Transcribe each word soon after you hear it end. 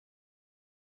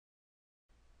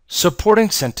Supporting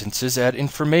sentences add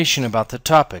information about the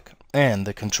topic and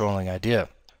the controlling idea.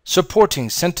 Supporting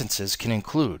sentences can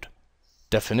include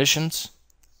definitions,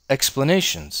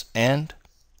 explanations, and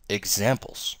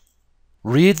examples.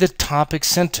 Read the topic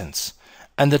sentence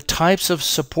and the types of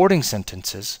supporting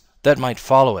sentences that might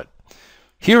follow it.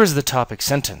 Here is the topic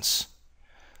sentence.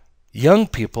 Young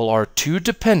people are too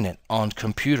dependent on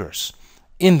computers.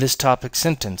 In this topic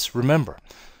sentence, remember,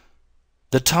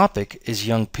 the topic is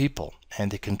young people,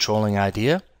 and the controlling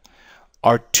idea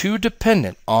are too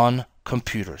dependent on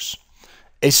computers.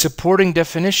 A supporting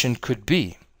definition could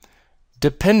be,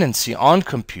 dependency on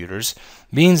computers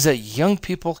means that young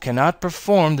people cannot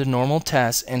perform the normal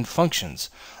tasks and functions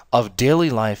of daily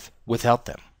life without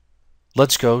them.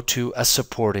 Let's go to a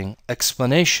supporting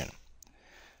explanation.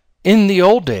 In the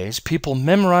old days, people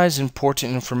memorized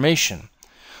important information,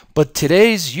 but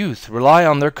today's youth rely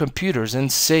on their computers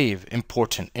and save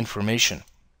important information.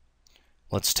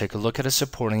 Let's take a look at a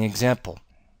supporting example.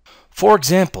 For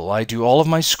example, I do all of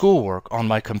my schoolwork on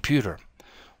my computer.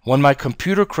 When my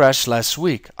computer crashed last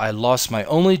week, I lost my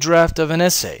only draft of an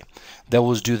essay that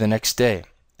was due the next day.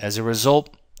 As a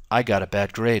result, I got a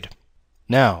bad grade.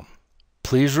 Now,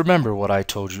 please remember what I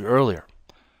told you earlier.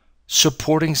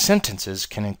 Supporting sentences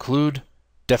can include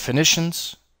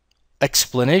definitions,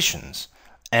 explanations,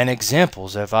 and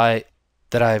examples that I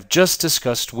have just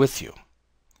discussed with you.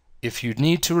 If you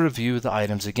need to review the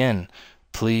items again,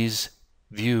 please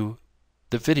view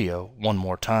the video one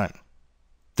more time.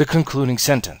 The concluding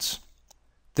sentence.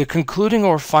 The concluding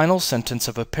or final sentence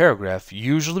of a paragraph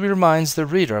usually reminds the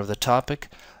reader of the topic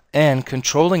and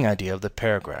controlling idea of the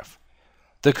paragraph.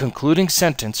 The concluding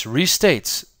sentence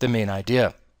restates the main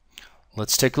idea.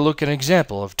 Let's take a look at an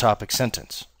example of topic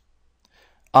sentence.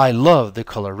 I love the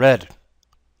color red.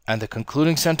 And the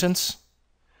concluding sentence?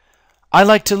 I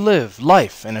like to live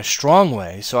life in a strong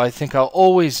way, so I think I'll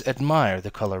always admire the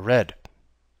color red.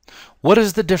 What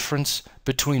is the difference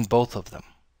between both of them?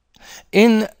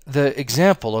 In the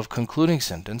example of concluding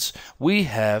sentence, we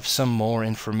have some more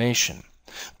information,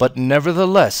 but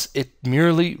nevertheless, it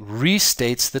merely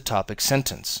restates the topic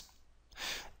sentence.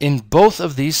 In both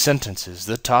of these sentences,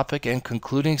 the topic and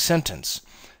concluding sentence,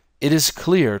 it is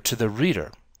clear to the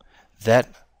reader that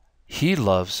he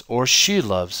loves or she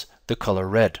loves the color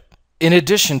red. In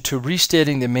addition to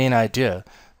restating the main idea,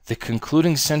 the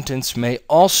concluding sentence may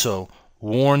also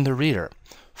warn the reader.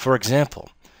 For example,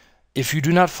 if you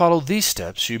do not follow these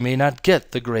steps, you may not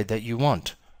get the grade that you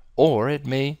want, or it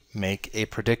may make a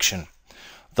prediction.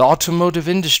 The automotive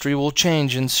industry will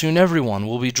change and soon everyone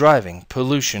will be driving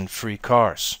pollution-free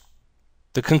cars.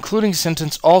 The concluding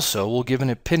sentence also will give an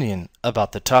opinion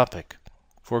about the topic.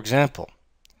 For example,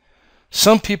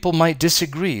 some people might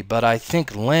disagree, but I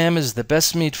think lamb is the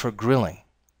best meat for grilling.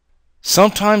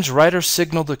 Sometimes writers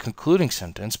signal the concluding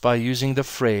sentence by using the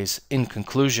phrase, in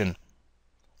conclusion.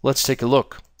 Let's take a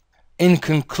look. In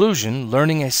conclusion,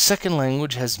 learning a second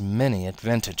language has many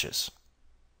advantages.